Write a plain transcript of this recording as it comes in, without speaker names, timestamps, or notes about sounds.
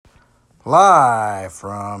Live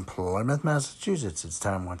from Plymouth, Massachusetts, it's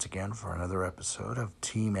time once again for another episode of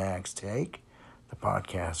TMAC's Take, the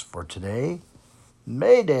podcast for today,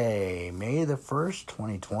 May Day, May the 1st,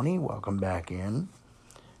 2020. Welcome back in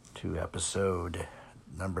to episode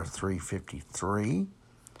number 353.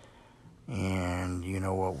 And you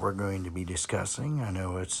know what we're going to be discussing. I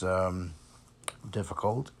know it's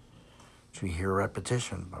difficult to hear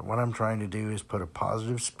repetition, but what I'm trying to do is put a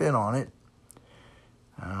positive spin on it.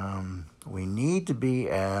 We need to be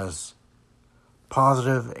as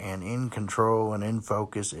positive and in control and in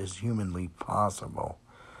focus as humanly possible.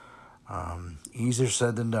 Easier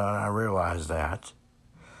said than done, I realize that.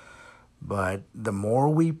 But the more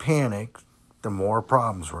we panic, the more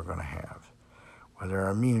problems we're going to have with our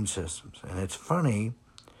immune systems. And it's funny,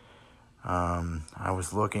 I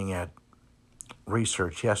was looking at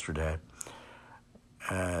research yesterday.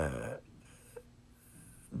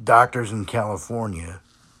 Doctors in California,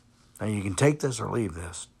 now you can take this or leave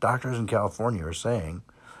this, doctors in California are saying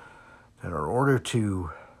that in order to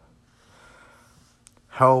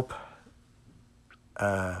help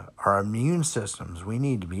our immune systems, we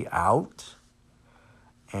need to be out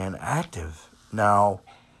and active. Now,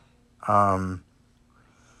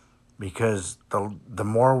 because the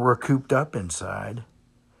more we're cooped up inside,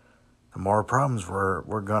 the more problems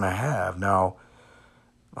we're going to have. Now,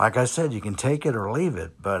 like I said, you can take it or leave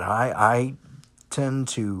it, but I tend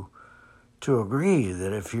to agree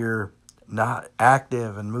that if you're not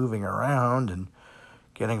active and moving around and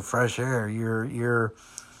getting fresh air, you're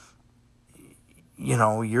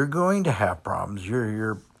going to have problems.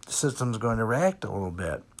 Your system's going to react a little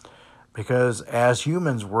bit because as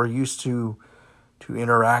humans, we're used to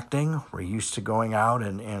interacting. We're used to going out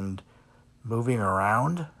and moving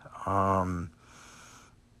around. And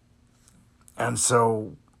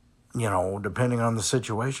so, depending on the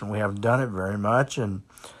situation, we haven't done it very much. And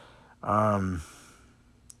I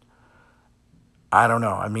don't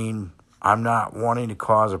know. I mean, I'm not wanting to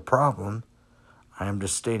cause a problem. I am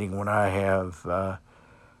just stating what I have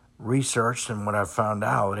researched and what I've found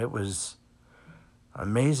out. It was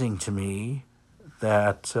amazing to me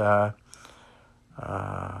that,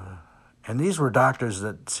 and these were doctors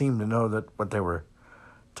that seemed to know that what they were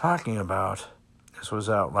talking about. This was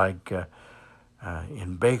out like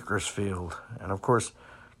in Bakersfield. And of course,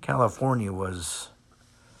 California was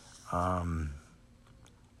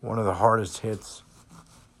one of the hardest hit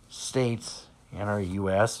states in our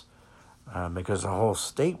U.S. Because the whole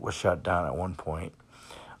state was shut down at one point.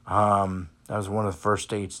 That was one of the first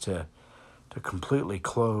states to completely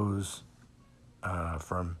close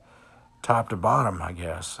from top to bottom, I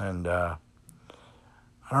guess. And I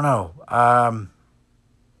don't know.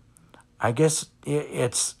 I guess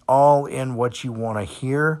it's all in what you want to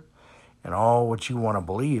hear and all what you want to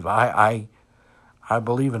believe. I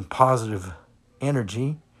believe in positive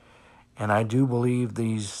energy, and I do believe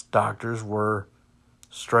these doctors were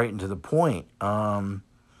straight and to the point.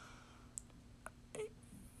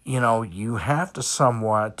 You have to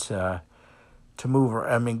somewhat to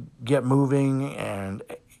move. Get moving and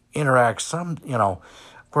interact. Of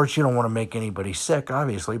course, you don't want to make anybody sick,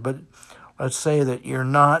 obviously, but let's say that you're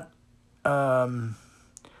not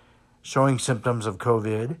showing symptoms of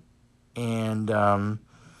COVID, and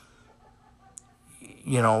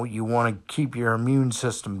you want to keep your immune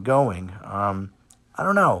system going. I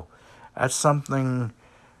don't know. That's something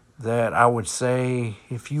that I would say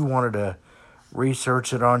if you wanted to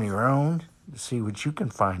research it on your own, see what you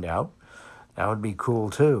can find out, that would be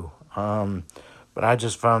cool too. But I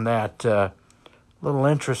just found that a little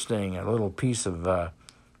interesting, a little piece of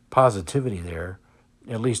positivity there,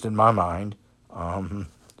 at least in my mind.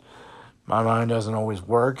 My mind doesn't always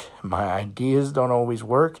work. My ideas don't always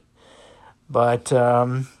work. But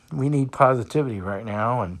we need positivity right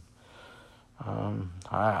now, and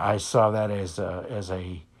I saw that as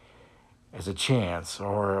a chance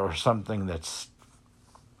or something that's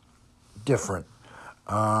different.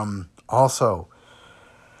 Also,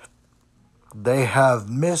 they have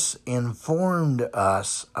misinformed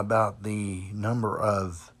us about the number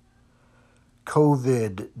of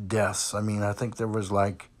COVID deaths. I think there was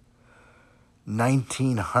like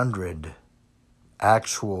 1,900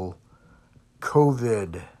 actual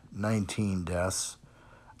COVID-19 deaths.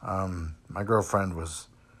 My girlfriend was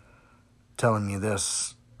telling me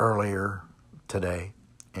this earlier today.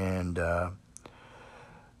 And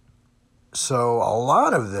so a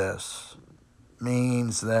lot of this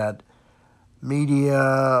means that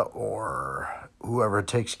media or whoever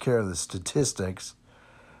takes care of the statistics,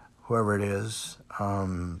 whoever it is,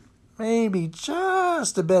 maybe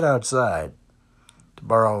just a bit outside, to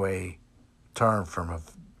borrow a term from a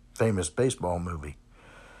famous baseball movie.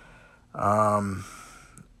 Um,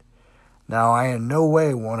 Now, I in no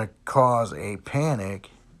way want to cause a panic,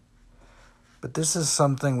 but this is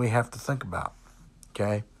something we have to think about,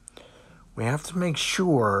 okay? We have to make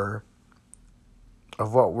sure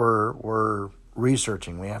of what we're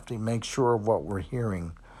researching. We have to make sure of what we're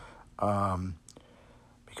hearing,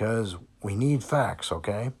 because we need facts,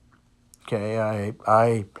 okay? Okay, I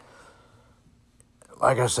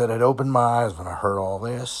like I said, it opened my eyes when I heard all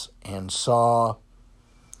this and saw,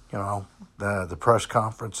 the press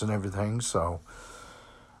conference and everything. So,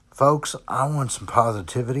 folks, I want some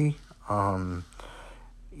positivity.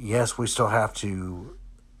 Yes, we still have to,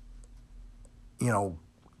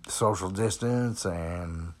 social distance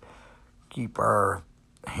and keep our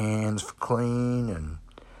hands clean and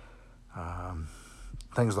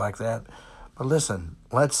things like that. But listen,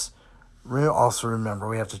 let's also remember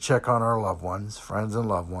we have to check on our loved ones, friends and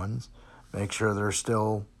loved ones, make sure they're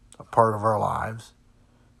still a part of our lives,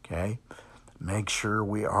 okay? Make sure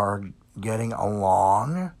we are getting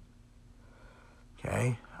along,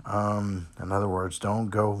 okay? In other words, don't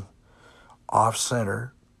go off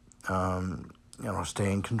center,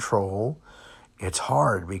 stay in control. It's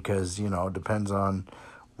hard because, it depends on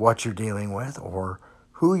what you're dealing with or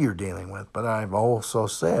who you're dealing with. But I've also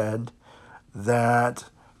said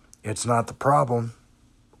that it's not the problem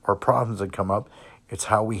or problems that come up. It's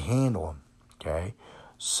how we handle them, okay?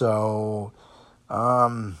 So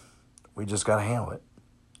we just got to handle it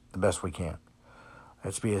the best we can.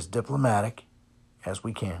 Let's be as diplomatic as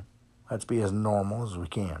we can. Let's be as normal as we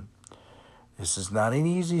can. This is not an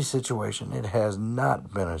easy situation. It has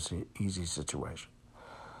not been an easy situation.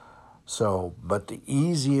 So, but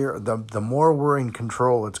the more we're in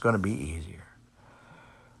control, it's going to be easier.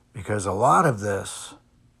 Because a lot of this,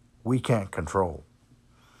 we can't control.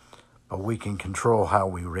 But we can control how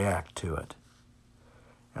we react to it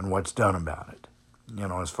and what's done about it.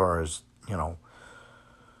 As far as,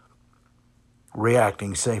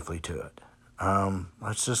 reacting safely to it.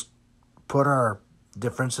 Let's just put our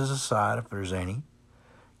differences aside if there's any.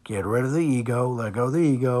 Get rid of the ego, let go of the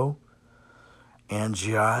ego, and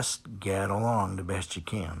just get along the best you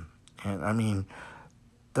can. And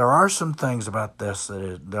there are some things about this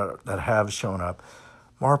that have shown up.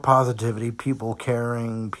 More positivity, people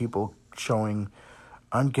caring, people showing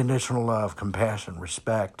unconditional love, compassion,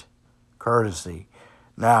 respect, courtesy.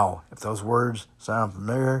 Now, if those words sound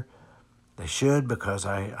familiar, they should, because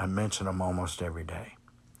I mention them almost every day,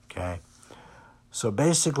 okay? So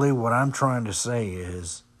basically what I'm trying to say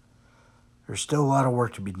is there's still a lot of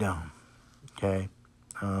work to be done, okay?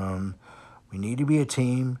 We need to be a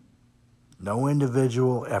team, no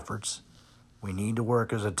individual efforts. We need to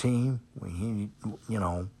work as a team. We need,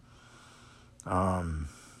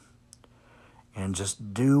 and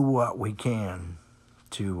just do what we can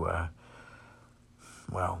to,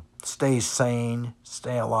 stay sane,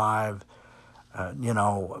 stay alive,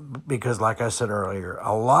 because like I said earlier,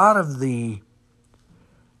 a lot of the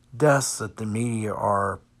deaths that the media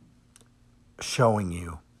are showing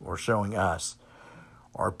you or showing us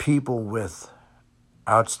are people with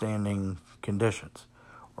outstanding conditions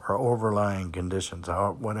or overlying conditions,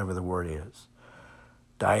 whatever the word is.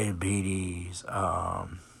 Diabetes,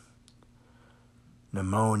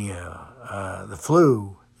 pneumonia, the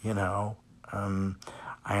flu,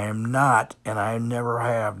 I am not, and I never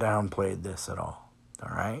have downplayed this at all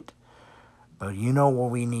right? But you know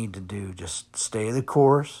what we need to do, just stay the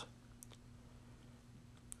course.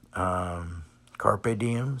 Carpe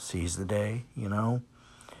diem, seize the day,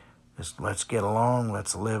 Just let's get along,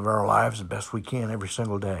 let's live our lives the best we can every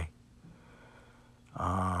single day.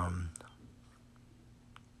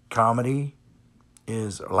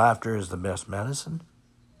 Laughter is the best medicine.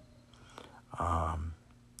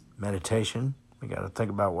 Meditation, we got to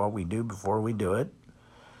think about what we do before we do it.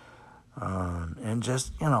 And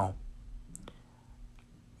just,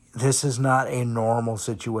 this is not a normal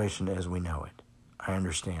situation as we know it. I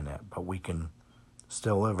understand that, but we can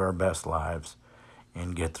still live our best lives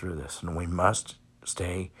and get through this. And we must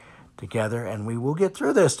stay together, and we will get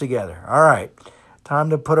through this together. All right, time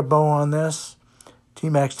to put a bow on this.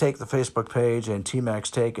 TMAC Take, the Facebook page, and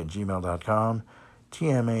tmaxtake@gmail.com.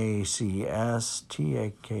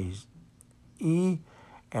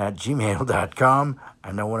 TMACSTAKE@gmail.com.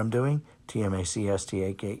 I know what I'm doing.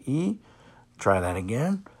 TMACSTAKE. Try that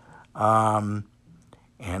again. And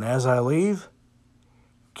as I leave,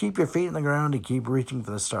 keep your feet in the ground and keep reaching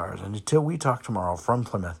for the stars. And until we talk tomorrow from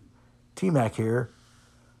Plymouth, TMAC here.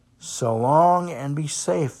 So long and be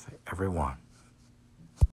safe, everyone.